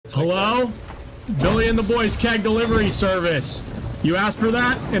Hello? Billy and the Boys Keg Delivery Service. You asked for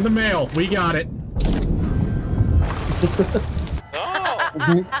that in the mail. We got it.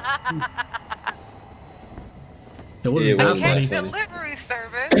 Oh. It wasn't that funny. Delivery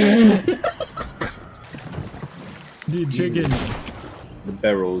service. Dude, chicken. The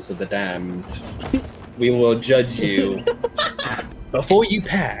barrels of the damned. We will judge you. Before you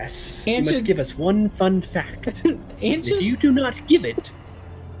pass, you must give us one fun fact. If you do not give it,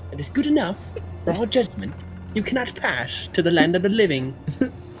 it is good enough for our judgment. You cannot pass to the land of the living.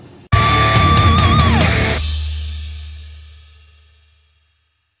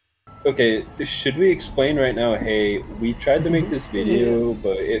 Okay, should we explain right now, hey, we tried to make this video,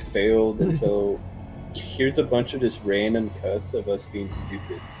 but it failed, and so here's a bunch of just random cuts of us being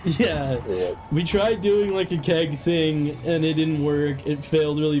stupid. Yeah, we tried doing like a keg thing, and it didn't work. It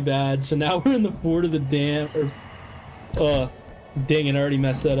failed really bad, so now we're in the Fort of the Dam, or, dang it, I already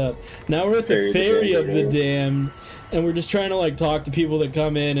messed that up. Now we're at the Ferry of the Damned, and we're just trying to like talk to people that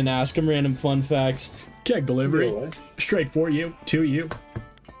come in and ask them random fun facts. Keg delivery, straight for you, to you.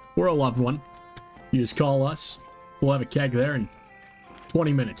 We're a loved one. You just call us. We'll have a keg there in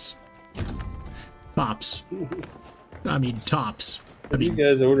 20 minutes. Tops. I mean, tops. I mean, you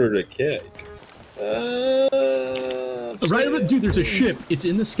guys ordered a keg. Right about, dude, there's a ship. It's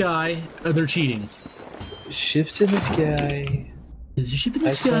in the sky. They're cheating. Ship's in the sky. There's a ship in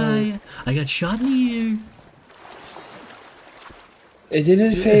the sky. I got shot in the ear. It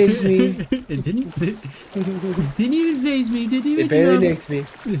didn't faze me. It didn't even faze me. Didn't even. It barely nicked me.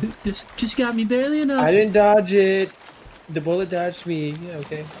 Just got me barely enough. I didn't dodge it. The bullet dodged me. Yeah,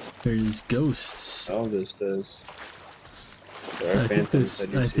 okay. There's ghosts. All this does. I think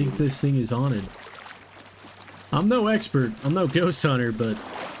this thing is haunted. I'm no expert. I'm no ghost hunter, but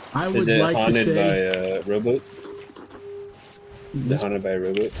I would like to say. Is it haunted by a rowboat? Haunted by a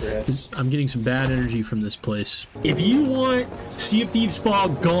rowboat, perhaps? I'm getting some bad energy from this place. If you want Sea of Thieves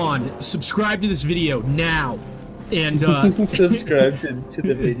Fog gone, subscribe to this video now. And subscribe to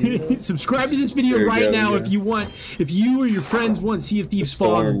the video. Subscribe to this video right now if you want. If you or your friends want Sea of Thieves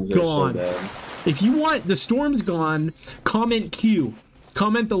Fog gone. If you want the storms gone, comment Q.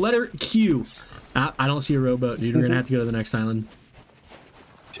 Comment the letter Q. I don't see a rowboat, dude. We're gonna have to go to the next island.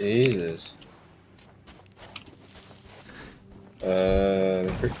 Jesus.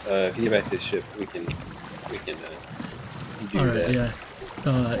 If you get back to the ship, we can do all right, that. Yeah.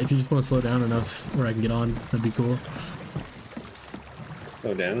 If you just want to slow down enough where I can get on, that'd be cool.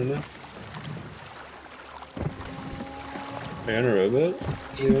 Slow down enough? Are you on a rowboat?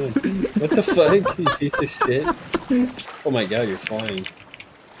 What the fuck, you piece of shit? Oh my god, you're flying.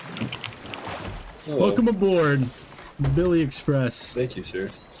 Oh. Welcome aboard, Billy Express. Thank you,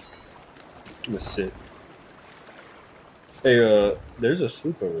 sir. I'm gonna sit. Hey, there's a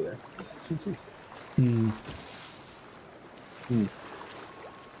sloop over there.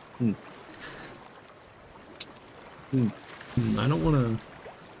 I don't want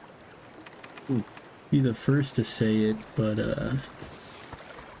to be the first to say it, but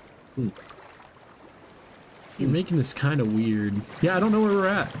you're making this kind of weird. Yeah, I don't know where we're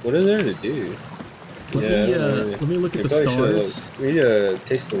at. What is there to do? Let me look at the stars. We need to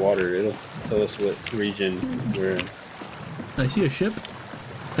taste the water. It'll tell us what region we're in. I see a ship.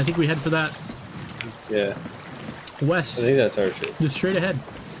 I think we head for that. Yeah. West. I think that's our ship. Just straight ahead.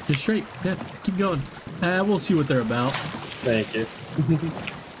 Just straight. Yeah, keep going. We'll see what they're about. Thank you.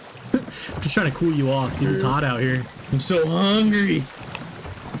 Just trying to cool you off, dude. It's hot out here. I'm so hungry.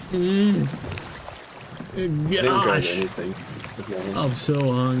 Gosh. I'm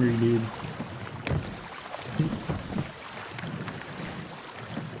so hungry, dude.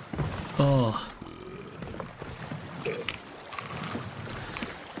 Oh.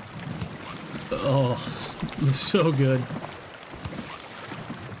 Oh, it's so good.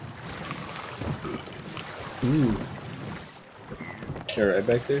 Ooh. You're right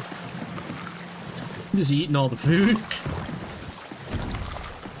back there? I'm just eating all the food.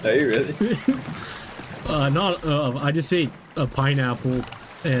 Are you really? I just ate a pineapple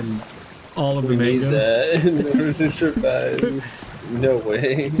and all of the mangoes. That in order to survive. No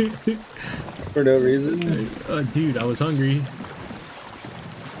way. For no reason. Dude, I was hungry.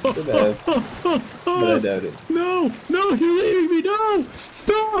 But I doubt it. No, no, you're leaving me. No,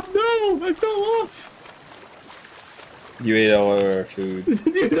 stop. No, I fell off. You ate all of our food.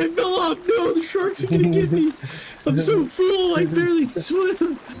 Dude, I fell off. No, the sharks are gonna get me. I'm so full, I barely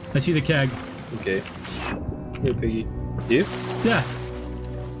swim. I see the keg. Okay. Hey, Piggy. You? Yeah.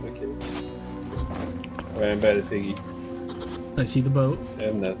 Okay. Alright, I'm by the Piggy. I see the boat. I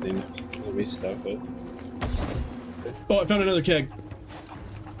have nothing. Let me stop it. Oh, I found another keg.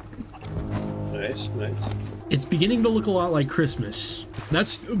 Nice, nice. It's beginning to look a lot like Christmas.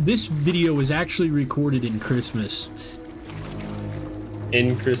 This video was actually recorded in Christmas.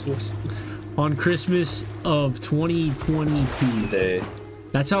 In Christmas? On Christmas of 2022. Day.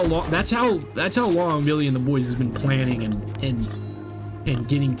 That's how long Billy and the boys has been planning and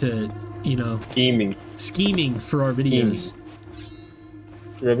getting to, you know, scheming for our videos.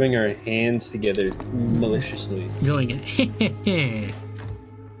 Rubbing our hands together maliciously. Going hee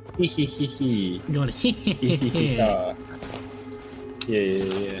going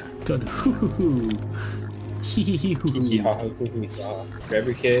Yeah. Going hoo hoo hoo. Hee hee hoo hoo. Grab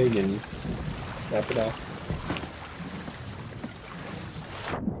your keg and wrap it off.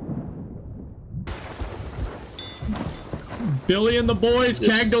 Billy and the boys,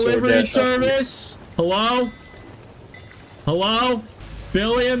 keg delivery service. Hello? Hello?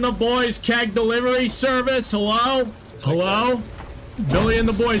 Billy and the boys, keg delivery service. Hello? Hello? Billy and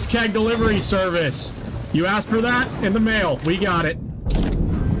the boys, keg delivery service. You asked for that? In the mail. We got it.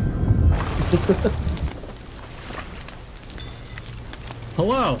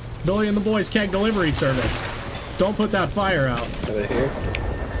 Hello? Billy and the boys, keg delivery service. Don't put that fire out. Are they here?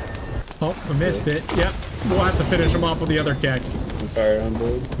 Oh, I missed it. Yep. We'll have to finish them off with the other keg. Fire on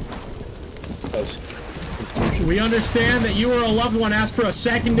board. We understand that you or a loved one asked for a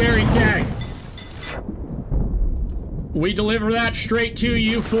secondary keg. We deliver that straight to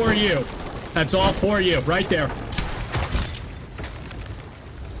you for you. That's all for you, right there.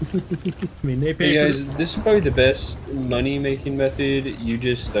 I mean, they pay. Hey guys, this is probably the best money-making method. You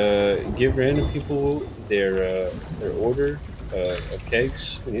just give random people their order of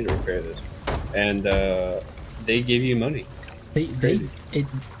kegs. We need to repair this, and they give you money.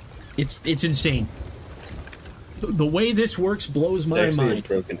 It's insane. The way this works blows my mind. A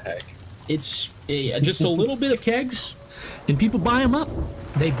broken hack. It's just a little bit of kegs, and people buy them up.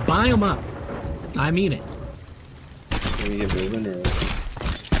 They buy them up. I mean it. Can we get moving or?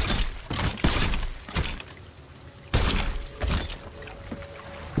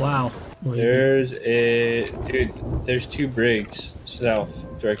 Wow. There's there's two brigs south,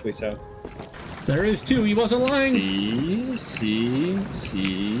 directly south. There is two. He wasn't lying. See.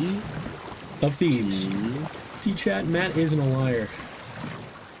 Of Thieves. See, chat, Matt isn't a liar.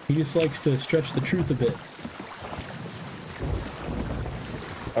 He just likes to stretch the truth a bit.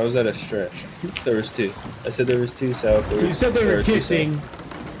 How was that a stretch? There was two. I said there was two south. You said they were kissing.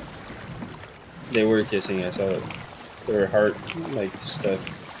 They were kissing, I saw it. There were heart, like, stuff.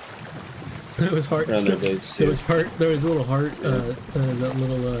 It was heart stuff. There was heart, there was a little heart, that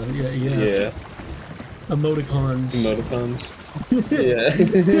little, Yeah. Emoticons. Yeah.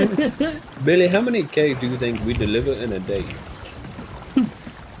 Billy, how many kegs do you think we deliver in a day?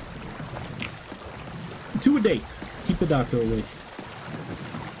 2 a day. Keep the doctor away.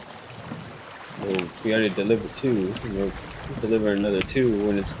 Well, we already delivered 2. We'll deliver another 2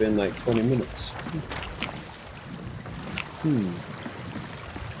 when it's been like 20 minutes.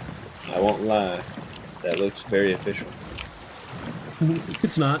 I won't lie. That looks very official.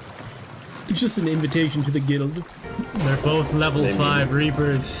 It's not. It's just an invitation to the guild. They're both level 5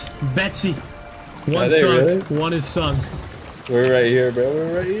 Reapers. Betsy. One sunk, really? one is sunk. We're right here, bro.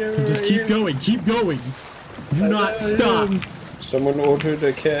 We're right here. Just keep going, keep going. Do not stop. Someone ordered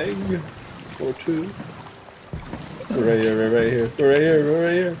a keg or 2. We're right here, we're right here. We're right here, we're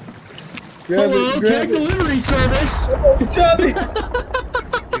right here. Hello, keg delivery service.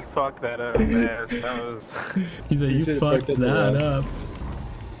 You fucked that up, man. That was... He said, you fucked that up.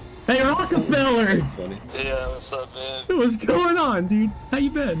 Hey, Rockefeller! That's funny. Yeah, what's up, man? What's going on, dude? How you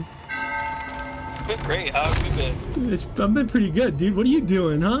been? Been great. How have you been? I've been pretty good, dude. What are you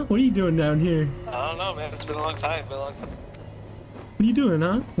doing, huh? What are you doing down here? I don't know, man. It's been a long time. What are you doing,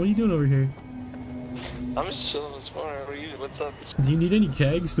 huh? What are you doing over here? I'm just chilling this morning. What are you? What's up? Do you need any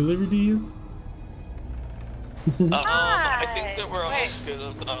kegs delivered to you? I think that we're almost good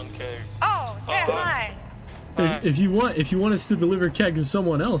on kegs. Oh, yeah, hi. If you want us to deliver kegs to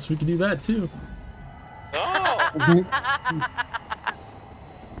someone else, we could do that too. Oh!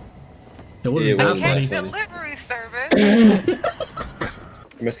 It wasn't that funny. Delivery service.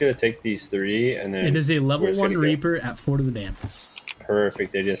 I'm just gonna take these 3 and then. It is a level 1 Reaper at Fort of the Dam.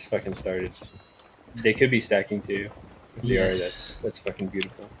 Perfect. They just fucking started. They could be stacking too. If they Yes. are, that's fucking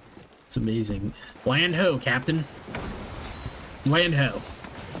beautiful. It's amazing. Land ho, Captain. Land ho.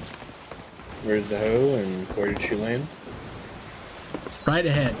 Where's the hoe and where did she land? Right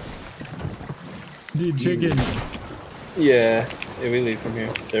ahead. Dude, chicken. Yeah, we leave from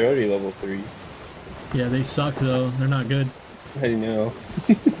here. They're already level 3. Yeah, they suck though. They're not good. How do you know?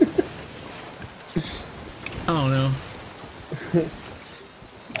 I don't know.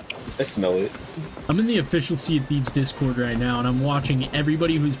 I smell it. I'm in the official Sea of Thieves Discord right now, and I'm watching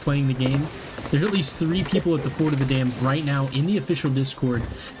everybody who's playing the game. There's at least 3 people at the Fort of the Damned right now in the official Discord.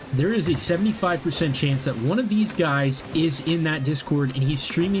 There is a 75% chance that one of these guys is in that Discord, and he's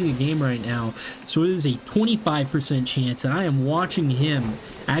streaming the game right now. So it is a 25% chance that I am watching him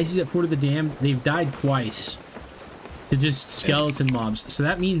as he's at Fort of the Damned. They've died twice to just skeleton mobs. So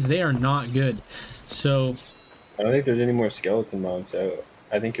that means they are not good. So I don't think there's any more skeleton mobs out.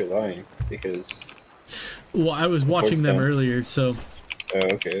 I think you're lying because. Well, I was watching them earlier, so. Oh,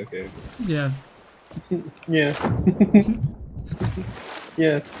 okay. Yeah. Yeah.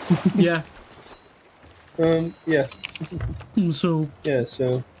 Yeah. Yeah. Yeah. So. Yeah.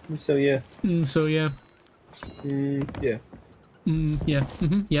 So yeah. So yeah. Yeah. Yeah.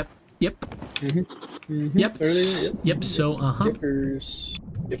 Yep. Yep. Yep. Yep. So Yippers.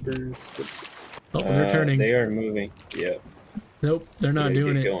 Oh, they're turning. They are moving. Yeah. Nope, they're not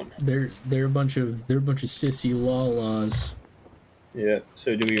doing it. Going. They're a bunch of sissy laws. Yeah.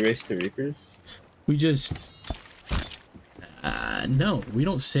 So do we race the Reapers? We just no, we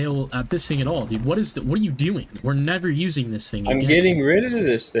don't sail at this thing at all, dude. What are you doing? We're never using this thing again. I'm getting rid of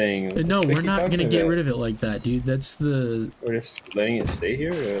this thing. No, we're not gonna get rid of it like that, dude. That's the. We're just letting it stay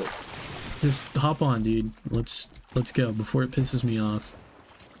here. Or? Just hop on, dude. Let's go before it pisses me off.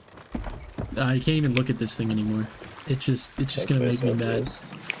 I can't even look at this thing anymore. It's just gonna make me mad.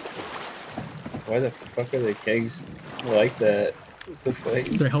 Why the fuck are the kegs like that? What the fuck?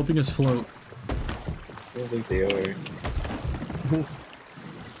 They're helping us float. I don't think they are.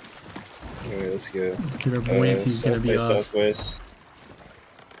 Alright, let's go. Dude, our buoyancy's gonna be off. Southwest.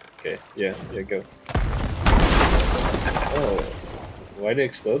 Okay, yeah, go. Oh, why'd it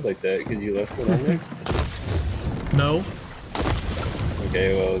explode like that? Because you left it on there? No.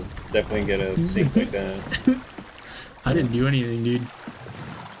 Okay, well, it's definitely gonna sink like that. I didn't do anything, dude.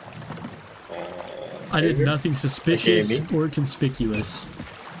 I did nothing suspicious or conspicuous.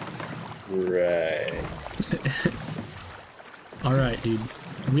 Right. Alright, dude.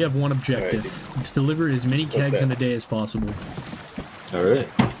 We have one objective. Right, to deliver as many kegs in a day as possible. Alright.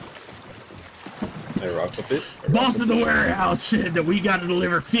 I rock with it. Boss of the warehouse said that we gotta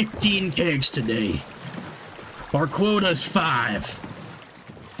deliver 15 kegs today. Our quota's 5.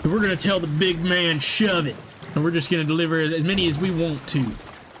 And we're gonna tell the big man shove it. And we're just gonna deliver as many as we want to.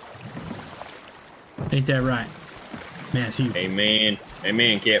 Ain't that right, Matthew? Amen.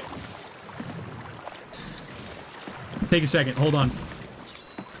 Amen, Kip. Take a second. Hold on.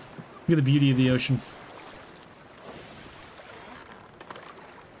 Look at the beauty of the ocean.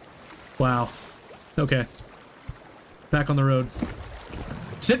 Wow. Okay. Back on the road.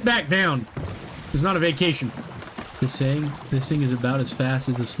 Sit back down. It's not a vacation. This thing is about as fast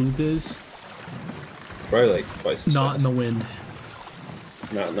as the sloop is. Probably like twice as Not fast. in the wind.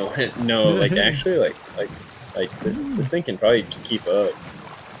 Not in the wind. No, like actually, like this thing can probably keep up.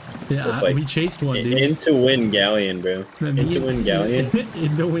 Yeah, like, we chased one, dude. Into wind galleon, bro. Into wind galleon.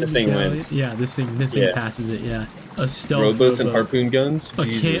 Into wind this thing galleon. wins. Yeah, this thing passes it. Yeah, a stealth rowboats and harpoon guns.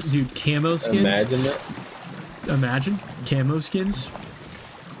 Dude, camo skins. Imagine that. Imagine camo skins.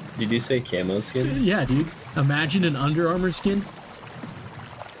 Did you say camo skin? Yeah, dude. Imagine an Under Armour skin.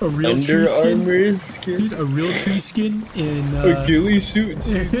 A real Under tree Armour skin. Dude, a real tree skin in a ghillie suit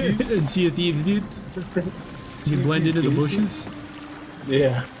in Sea of Thieves. in Sea of Thieves, dude. You blend into the bushes.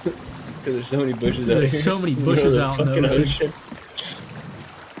 Yeah, because there's so many bushes out here. There's so many bushes out in the ocean.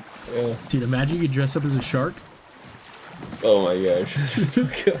 Yeah. Dude, imagine you could dress up as a shark. Oh my gosh.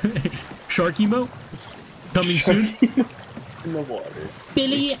 Shark emote? Coming soon? In the water.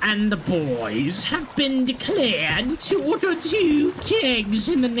 Billy and the boys have been declared to order 2 kegs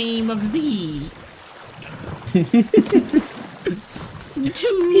in the name of thee.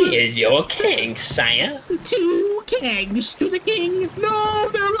 2. Here's your king, sire. 2 kegs to the king. No,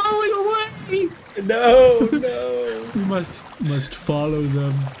 they're rolling away. No. We must follow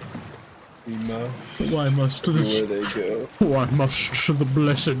them. We must. Why must the Where they go. Why must the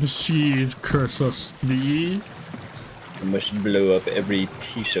blessed seas curse us thee? We must blow up every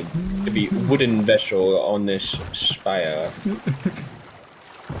wooden vessel on this spire.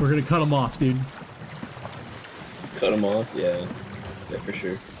 We're gonna cut them off, dude. Cut them off? Yeah, for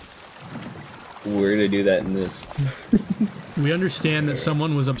sure. We're gonna do that in this. We understand that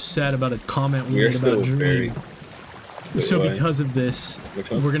someone was upset about a comment we We're made about still Dream. So why? because of this,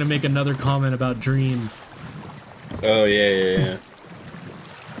 Which one? we're gonna make another comment about Dream. Oh yeah.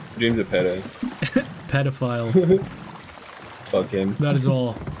 Dream's a pedo. Pedophile. Fuck him. That is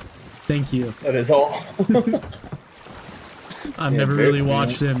all. Thank you. That is all. I've never really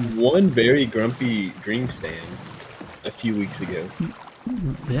watched him. One very grumpy Dream stand a few weeks ago.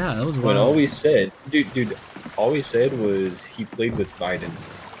 Yeah, that was When wild. all we said, dude, all we said was he played with Biden.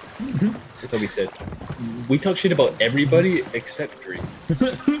 That's all we said. We talked shit about everybody except Dream.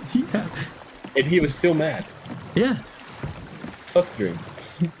 Yeah. And he was still mad. Yeah. Fuck Dream.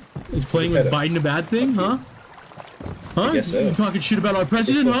 Is playing with Biden a bad thing, huh? Huh? I guess so. You talking shit about our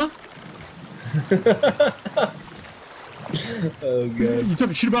president, huh? Oh god. You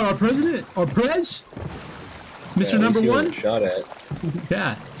talking shit about our president? Our prez? Mr. Number One? Shot at.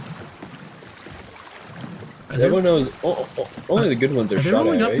 Yeah. Everyone knows. Only the good ones are Are they shot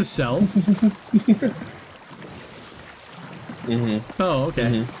rolling at, up right? to sell? Oh,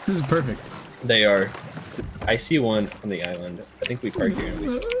 okay. This is perfect. They are. I see one on the island. I think we parked here and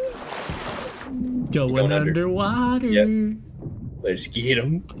we. Going under. underwater. Yep. Let's get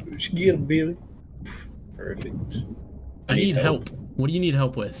him. Let's get him, Billy. Perfect. I need help. What do you need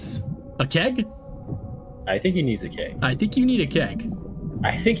help with? A keg? I think he needs a keg. I think you need a keg.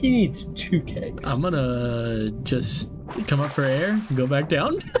 I think he needs 2 kegs. I'm gonna just come up for air and go back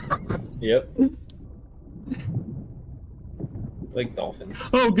down. Yep. Like dolphins.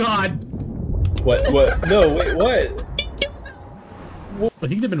 Oh god! What? No, wait, what? I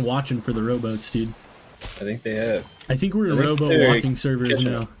think they've been watching for the rowboats, dude. I think they have. I think we're in I think rowboat they're walking servers catching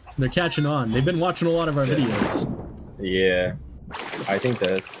now. They're catching on. They've been watching a lot of our videos. Yeah. I think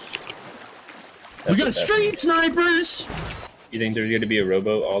that's We got what that stream means. snipers! You think there's gonna be a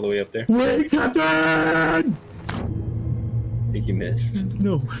rowboat all the way up there? Wait, Captain! I think you missed.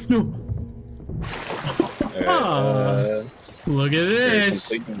 No, no. Alright, Look at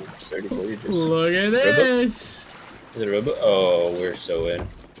this! Look at this! Is it a rowboat? Oh, we're so in.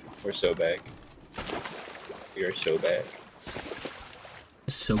 We're so back. We are so back.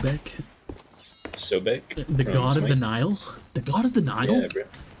 Sobek? So back. The god of the Nile? The god of the Nile? Yeah, bro.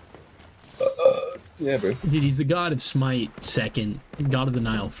 Yeah, bro. Dude, he's the god of Smite second, god of the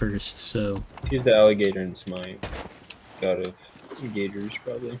Nile first, so... He's the alligator in Smite. God of gators,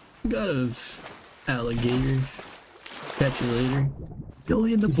 probably. God of alligator. Catch you later.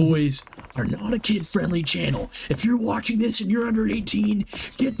 Billy and the Boys are not a kid-friendly channel. If you're watching this and you're under 18,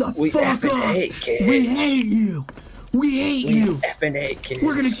 get the fuck up! hate kids. We hate you! We hate you! Effing hate kids.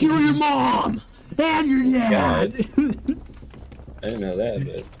 We're gonna kill your mom! And your dad! I didn't know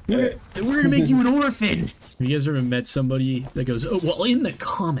that, but... We're gonna make you an orphan! Have you guys ever met somebody that goes, oh, well, in the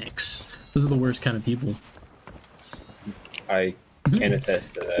comics, those are the worst kind of people. I can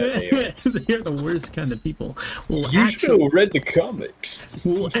attest to that. They're the worst kind of people. Well, You should actually, have read the comics.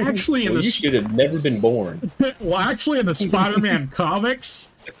 well, actually in Well, the you should have never been born. well, actually in the Spider-Man comics,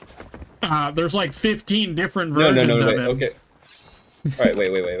 there's like 15 different No, versions of wait, him. okay. All right,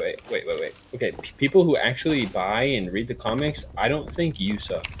 wait. Okay, people who actually buy and read the comics, I don't think you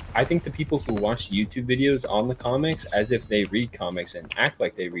suck. I think the people who watch YouTube videos on the comics as if they read comics and act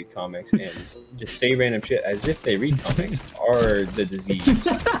like they read comics and just say random shit as if they read comics are the disease.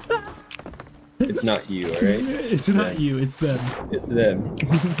 It's not you, all right? It's not you, it's them. It's them.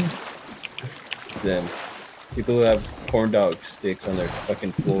 It's them. People who have corn dog sticks on their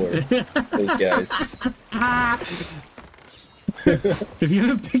fucking floor. Those guys. If you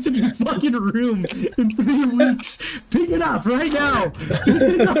haven't picked up your fucking room in 3 weeks, pick it up right now. Pick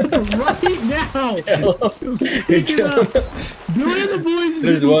it up right now. Pick it up. Billy and the Boys is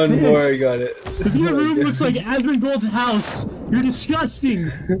There's gonna be one more, I pissed. got it. If your room looks like Asmongold's house, you're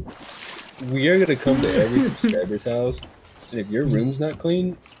disgusting. We are gonna come to every subscriber's house, and if your room's not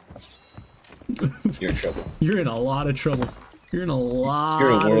clean, you're in trouble. You're in a lot of trouble. You're in a lot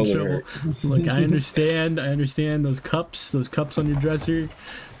You're a of world of trouble. hurt. Look, I understand those cups on your dresser.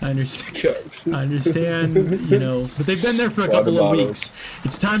 I understand, you know, but they've been there for a Water couple of bottles. weeks.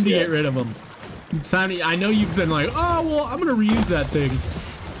 It's time to get rid of them. It's time to, I know you've been like, oh, well, I'm going to reuse that thing.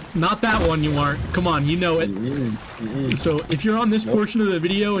 Not that one, you aren't. Come on, you know it. So if you're on this portion of the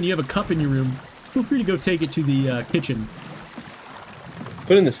video and you have a cup in your room, feel free to go take it to the kitchen.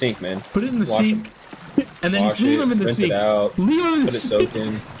 Put it in the sink, man. Put it in the Wash sink. And then Wash just leave it, them in the rinse sink. it out, Leave them in the put it sink. soaked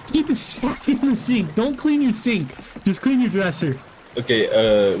in. Keep the sack in the sink. Don't clean your sink. Just clean your dresser.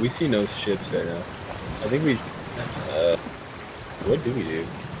 Okay, we see no ships right now. I think we, what do we do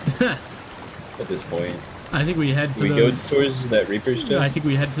at this point? I think we head for Do we the. go towards that Reaper's chest? I think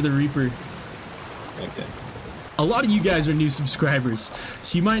we head for the Reaper. Okay. A lot of you guys are new subscribers,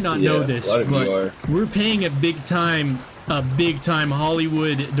 so you might not know Yeah, this, a lot of but you are. we're paying a big time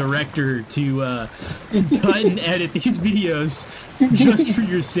Hollywood director to cut and edit these videos just for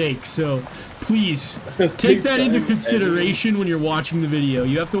your sake. So please take that into consideration when you're watching the video.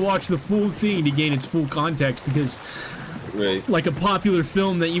 You have to watch the full thing to gain its full context, because Right. like a popular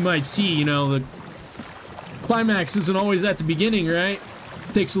film that you might see, you know, the climax isn't always at the beginning, right?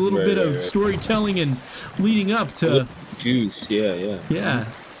 Takes a little bit of storytelling and leading up to juice. Yeah.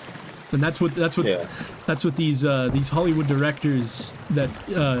 And that's what these Hollywood directors that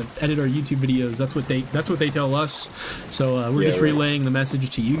edit our YouTube videos. That's what they tell us. So we're just relaying the message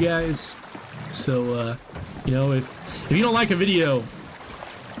to you guys. So you know, if you don't like a video,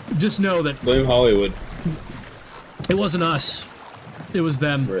 just know that blame Hollywood. It wasn't us. It was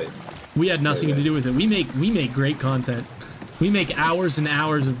them. Right. We had nothing to do with it. We make great content. We make hours and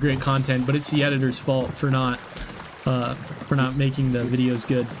hours of great content, but it's the editor's fault for not making the videos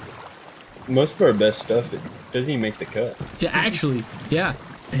good. Most of our best stuff, it doesn't even make the cut. Yeah, actually, yeah.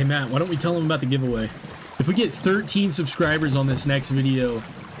 Hey Matt, why don't we tell them about the giveaway? If we get 13 subscribers on this next video,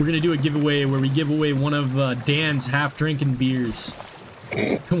 we're gonna do a giveaway where we give away one of Dan's half-drinking beers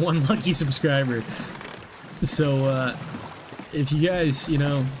to one lucky subscriber. So, if you guys, you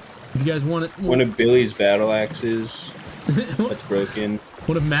know, if you guys want it, one of Billy's battle axes that's broken.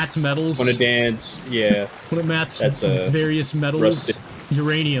 One of Matt's metals. One of Dan's, yeah. One of Matt's that's various metals. Rusted.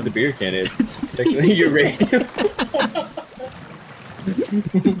 Uranium. The beer can is technically uranium.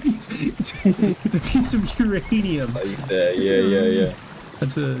 It's a piece of uranium. Like that, yeah.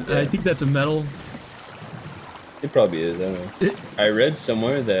 That's I think that's a metal. It probably is. I don't know. I read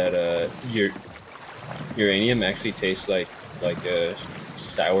somewhere that uranium actually tastes like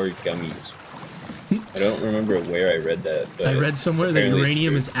sour gummies. I don't remember where I read that. But I read somewhere that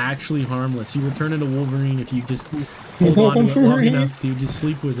uranium is actually harmless. You will turn into Wolverine if you just hold on to it long enough, dude. Just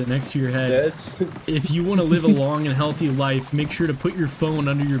sleep with it next to your head. If you want to live a long and healthy life, make sure to put your phone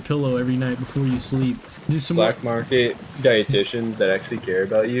under your pillow every night before you sleep. Black market dietitians that actually care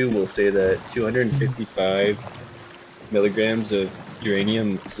about you will say that 255 milligrams of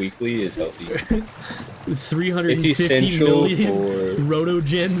uranium weekly is healthy. 350 million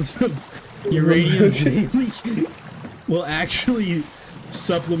rotogens of uranium daily will actually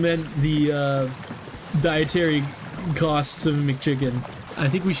supplement the dietary costs of a McChicken. I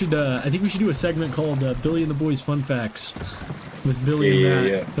think we should do a segment called Billy and the Boys Fun Facts with Billy and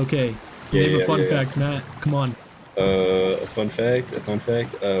Matt. Yeah. Okay. Name a fun fact, Matt. Come on. A fun fact.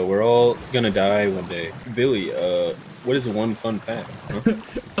 We're all gonna die one day. Billy, what is one fun fact?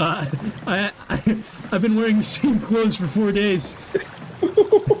 Huh? I've been wearing the same clothes for 4 days.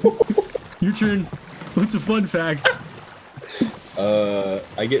 Your turn. What's a fun fact?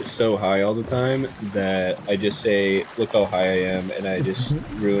 I get so high all the time that I just say, "Look how high I am," and I just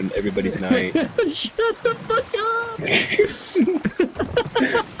ruin everybody's night. Shut the fuck up!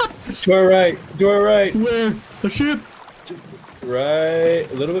 To our right. Where? A ship? Right.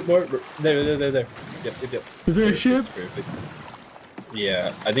 A little bit more. There. Yep. Is there a ship? Perfect.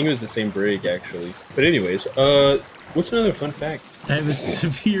 Yeah, I think it was the same brig actually. But anyways, what's another fun fact? I have a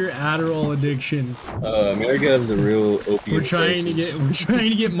severe Adderall addiction. America has a real opiate. We're trying to get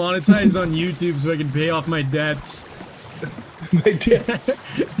monetized on YouTube so I can pay off my debts. My debts.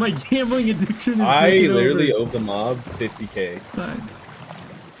 My gambling addiction is I literally owe the mob 50K. Fine.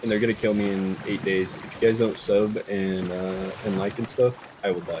 And they're gonna kill me in 8 days. If you guys don't sub and like and stuff,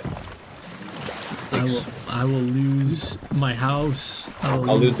 I will die. I will lose my house.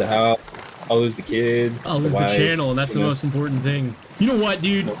 I'll lose the house. I'll lose the kid. I'll lose the channel, and that's the most important thing. You know what,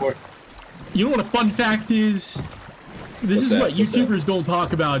 dude? You know what a fun fact is? This is what YouTubers don't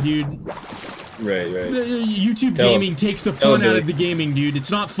talk about, dude. Right. YouTube gaming takes the fun out of the gaming, dude.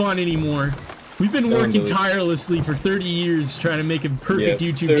 It's not fun anymore. We've been working tirelessly for 30 years trying to make a perfect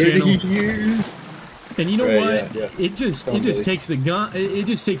YouTube channel. 30 years. And you know what? Yeah. It just takes the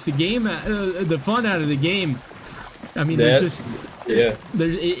game, the fun out of the game. I mean, that is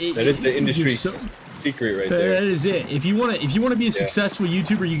the industry secret right there. That is it. If you wanna be a successful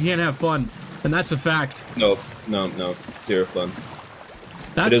YouTuber, you can't have fun, and that's a fact. No, zero fun.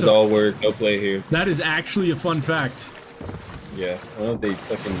 It is all work, no play here. That is actually a fun fact. Yeah, I don't know if they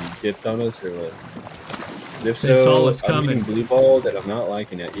fucking dipped on us or what. If they saw us coming. I'm blue ball that I'm not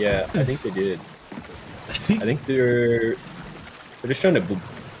liking it. Yeah, I think they did. I think they're just trying to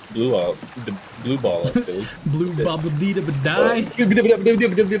blue ball us, Billy. Blue bubble dee da die.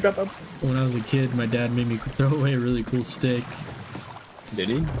 When I was a kid, my dad made me throw away a really cool stick. Did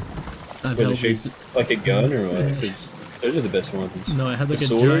he? Was it shaped like a gun or what? Those are the best ones. No, it had like a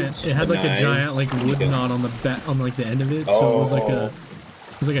giant. It had like a giant like wood knot on the end of it, so it was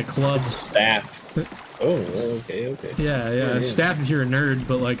like a club. It's a staff. Oh, okay. Yeah. A staff if you're a nerd,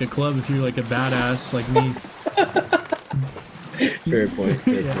 but like a club if you're like a badass like me. Fair point.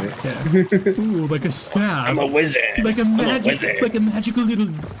 Yeah. Ooh, like a staff. I'm a wizard. Like a magical little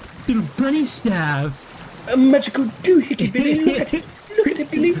bunny staff. A magical doohickey, Billy. Look at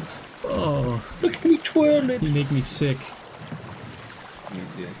it, Billy. Oh. Look at me twirling. You make me sick.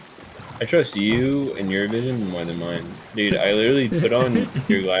 I trust you and your vision more than mine. Dude, I literally put on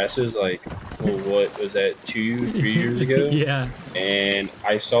your glasses like, well, what was that, 2, 3 years ago? Yeah. And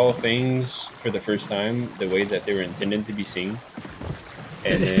I saw things for the first time the way that they were intended to be seen.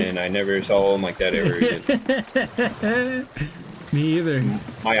 And then I never saw them like that ever again. Me either.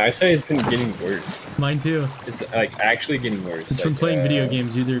 My eyesight has been getting worse. Mine too. It's like actually getting worse. It's like, from playing video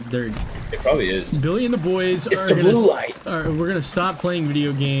games, dude. They're It probably is. Billy and the boys It's are the gonna blue light. we're gonna stop playing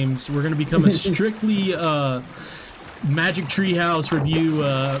video games. We're gonna become a strictly Magic Treehouse review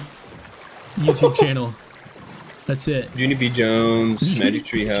YouTube channel. That's it. Junie B. Jones, Magic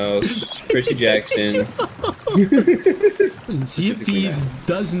Treehouse, Percy Jackson. Sea of Thieves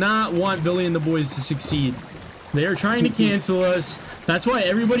does not want Billy and the boys to succeed. They are trying to cancel us. That's why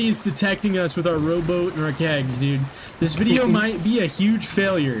everybody is detecting us with our rowboat and our kegs, dude. This video might be a huge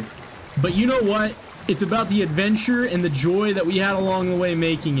failure, but you know what? It's about the adventure and the joy that we had along the way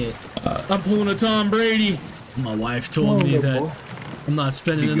making it. I'm pulling a Tom Brady. My wife told me that I'm not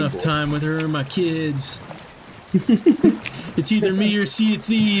spending enough time with her and my kids. It's either me or Sea of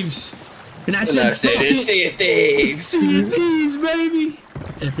Thieves. And I said, Sea of Thieves. Sea of Thieves, baby.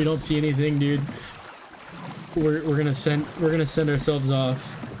 And if we don't see anything, dude, we're gonna send ourselves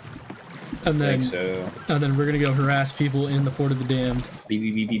off, and then we're gonna go harass people in the Fort of the Damned. Beep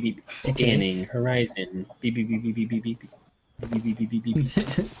beep beep beep beep. Scanning horizon. Beep beep beep beep beep beep beep. Beep beep beep beep beep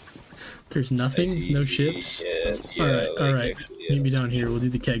beep. There's nothing, no ships. Yeah. All right. Meet me down here. We'll do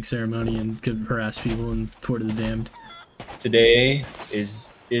the keg ceremony and go harass people in Fort of the Damned. Today is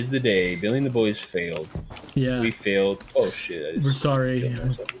the day. Billy and the boys failed. Yeah. We failed. Oh shit. We're sorry.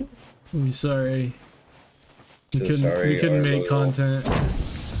 We're sorry. We So couldn't. sorry, We couldn't make content.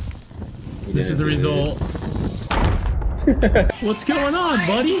 This is the result. What's going on,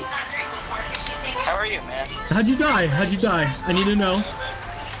 buddy? How are you, man? How'd you die? How'd you die? I need to know.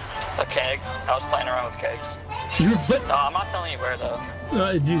 A keg. I was playing around with kegs. You were playing. No, I'm not telling you where though.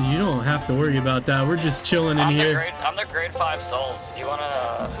 Dude, you don't have to worry about that. We're just chilling in here. I'm the grade 5 souls. You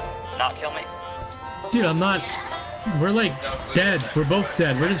wanna not kill me? Dude, I'm not. We're like dead. We're both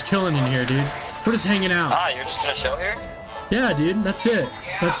dead. We're just chilling in here, dude. We're just hanging out. Ah, you're just gonna chill here? Yeah, dude. That's it.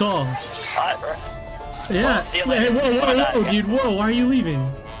 That's all. Alright, bro. Yeah. Well, see you later. Hey, whoa, dude. Whoa, why are you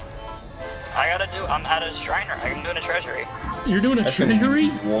leaving? I'm at a shriner. I'm doing a treasury. You're doing a treasury?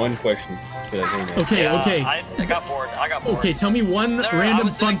 One question. Okay. I got bored. Okay, tell me one random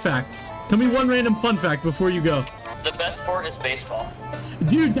fun fact. Tell me one random fun fact before you go. The best sport is baseball.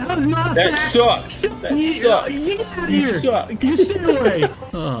 Dude, that is not a That fact. sucks. That sucks. Get out of You here. suck. You stay away.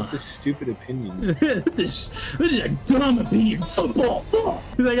 It's a stupid opinion. This is a dumb opinion. Football.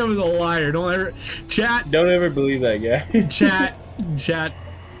 That guy was a liar. Don't ever. Chat. Don't ever believe that guy. Chat.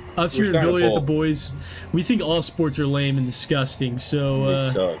 Us We're here at Billy at the starting to Boys, we think all sports are lame and disgusting. So They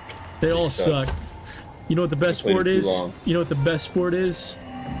suck. they all suck. You know what the best played sport it too is? long. You know what the best sport is?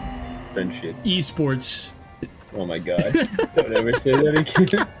 Friendship. Esports. Oh my god. Don't ever say that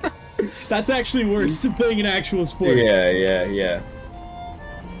again. That's actually worse than playing an actual sport. Yeah.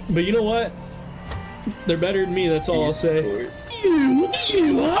 But you know what? They're better than me, that's all I'll say. Esports.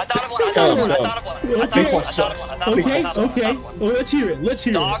 I thought of one. Okay. Well, let's hear it.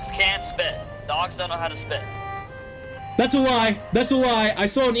 Dogs can't spit. Dogs don't know how to spit. That's a lie. I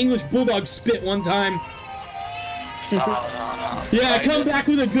saw an English bulldog spit one time. No. Yeah, come back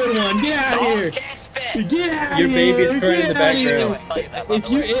with a good one. Get out of here. Dogs can't spit. Get out of here. Your baby's crying in the background.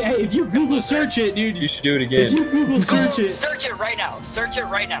 If you Google search it, dude. You should do it If you again. Google search it. Search it right now. Search it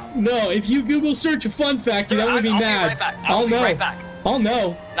right now. No, if you Google search a fun fact, dude, I'm gonna be I'll mad. Be right back. I'll be know. right back. I'll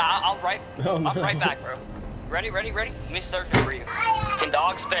know. Nah, I'm no. right back, bro. Ready? Let me search it for you. Can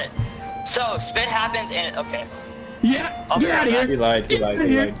dogs spit? So, spit happens in it. Okay. Yeah, I'll be get out of right here. He lied. Get out of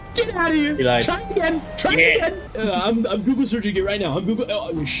here. Get out of here. He lied. Try again. I'm Google searching it right now. I'm Google.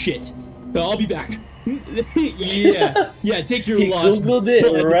 Oh shit. I'll be back. yeah. Take your He loss. googled it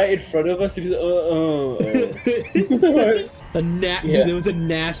right in front of us. And he's Dude, that was the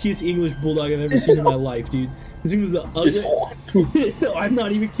nastiest English bulldog I've ever seen in my life, dude. This thing was the ugly. No, I'm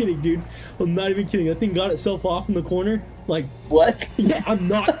not even kidding, dude. I'm not even kidding. That thing got itself off in the corner. Like, What? yeah, I'm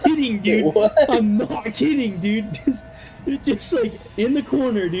not kidding, dude. What? I'm not kidding, dude. Just like in the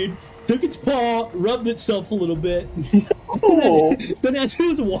corner, dude. Took its paw, rubbed itself a little bit. Oh. Then as it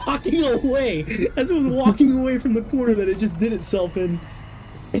was walking away from the corner that it just did itself in,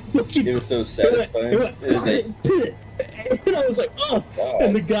 It was so satisfying. And I was like, oh. God.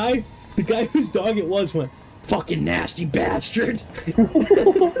 And the guy whose dog it was went, fucking nasty bastard.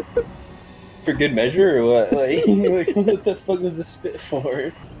 For good measure or what? Like what the fuck was the spit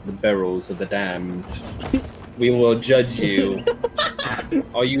for? The barrels of the damned. We will judge you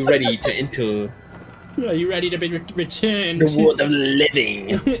Are you ready to enter Are you ready to be returned? the world of the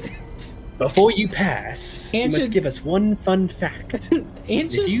living? Before you pass, Answer- you must give us one fun fact.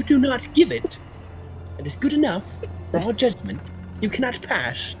 Answer. If you do not give it, it is good enough for our judgment. You cannot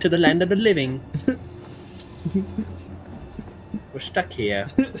pass to the land of the living. We're stuck here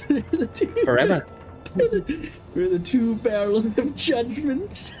forever. We're the two barrels of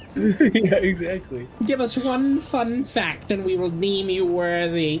judgment. Yeah, exactly. Give us one fun fact and we will deem you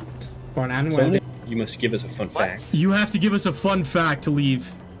worthy. Or unworthy. You must give us a fun fact You have to give us a fun fact to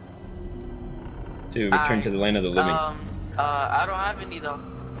leave. to return to the land of the living. I don't have any though.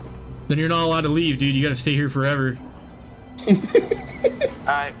 Then you're not allowed to leave, dude. You gotta stay here forever.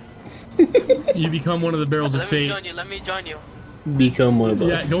 Alright. You become one of the barrels of fate. Let me join you. Become one of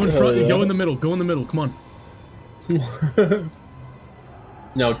Yeah, go in front. Go in the middle. Go in the middle. Come on.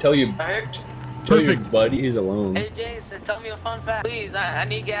 No, tell your Perfect. buddy he's alone. Hey Jason, tell me a fun fact. Please, I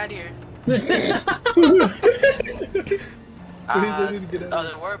need to get out of here. They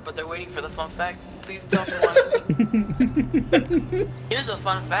were, but they're waiting for the fun fact. Please tell me one. Here's a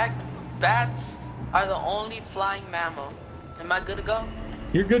fun fact. Bats are the only flying mammal. Am I good to go?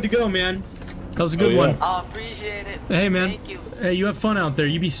 You're good to go, man. That was a good one. I appreciate it. Hey, man. Thank you. Hey, you have fun out there.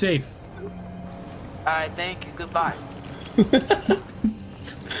 You be safe. Alright, thank you. Goodbye.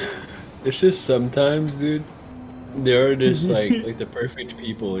 It's just sometimes, dude, they're just like the perfect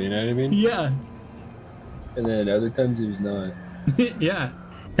people, you know what I mean? Yeah. And then other times it was not. Yeah.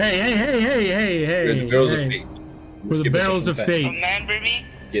 Hey. We're the barrels of hey. fate. We're the barrels of fate. Remember me?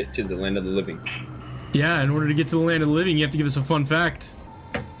 Get to the land of the living. Yeah, in order to get to the land of the living, you have to give us a fun fact.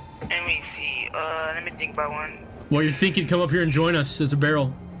 Let me see. Let me think about one. While you're thinking, come up here and join us as a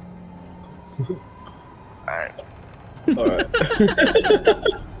barrel. Alright. Alright.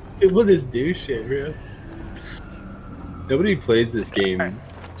 People just do shit, bro. Nobody plays this game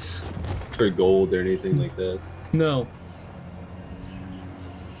for gold or anything like that. No.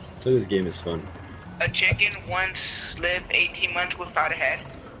 So this game is fun. A chicken once lived 18 months without a head.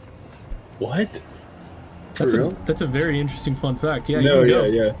 What? That's For a real? that's a very interesting fun fact. Yeah, No, you can go.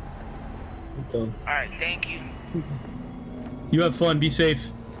 yeah. I'm done. Alright, thank you. You have fun. Be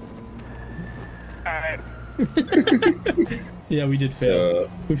safe. Alright. Yeah, we did fail.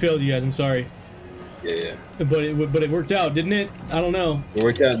 So, We failed you guys. I'm sorry. yeah. But it worked out, didn't it? I don't know. It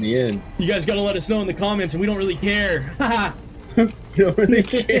worked out in the end. You guys gotta let us know in the comments, and we don't really care. Haha. You don't really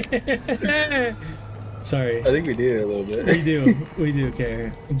care. Sorry. I think we do a little bit. We do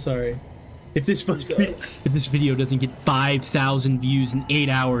care. I'm sorry. If this video doesn't get 5,000 views in 8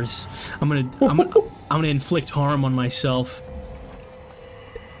 hours, I'm gonna inflict harm on myself.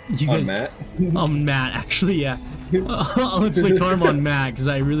 You On guys, Matt? on Matt, actually, yeah. I'll inflict harm on Matt because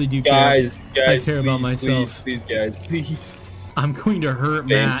I really do care. Guys, I care about please, myself. Please, guys, please. I'm going to hurt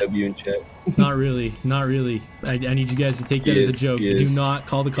Fan Matt. W in chat. Not really. I need you guys to take that as a joke. He Do is. not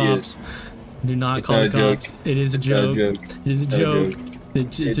call the He cops. is. Do not It's call not the a cops. joke. It is a It's not a joke. joke. It is a Not a joke. joke.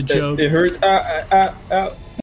 It's a joke. It hurts. Ow.